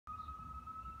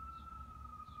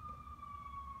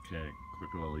Okay,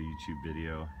 quick little YouTube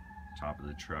video. Top of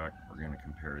the truck, we're going to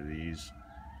compare these.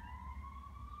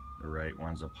 The right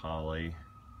one's a Poly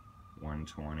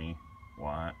 120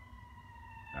 watt.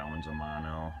 That one's a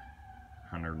mono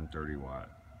 130 watt.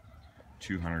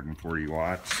 240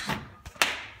 watts.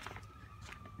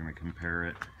 We're going to compare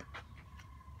it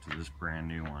to this brand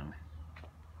new one.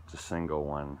 It's a single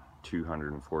one,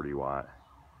 240 watt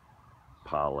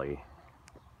Poly.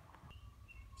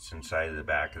 It's inside the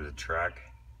back of the truck.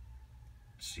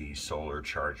 It's the solar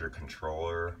charger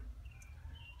controller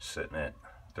sitting at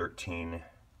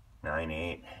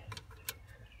 1398.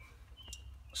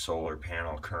 Solar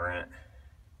panel current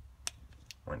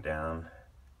went down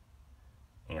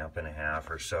 1.5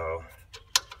 amps or so.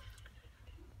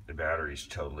 The battery's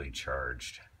totally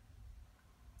charged.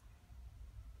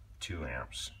 2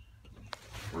 amps.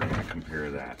 We're going to compare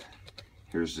that.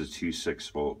 Here's the two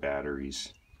 6-volt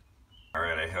batteries.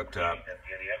 Alright, I hooked up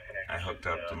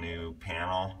the new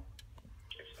panel.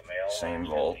 Same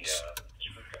volts.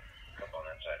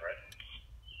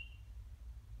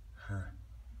 Huh.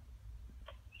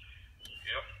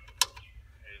 Yep.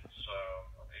 It's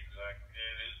it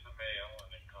is the male,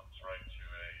 and it comes right to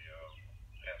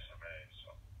a SMA.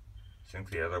 So I think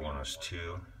the other one was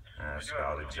 2, and it's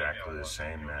about exactly the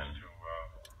same then.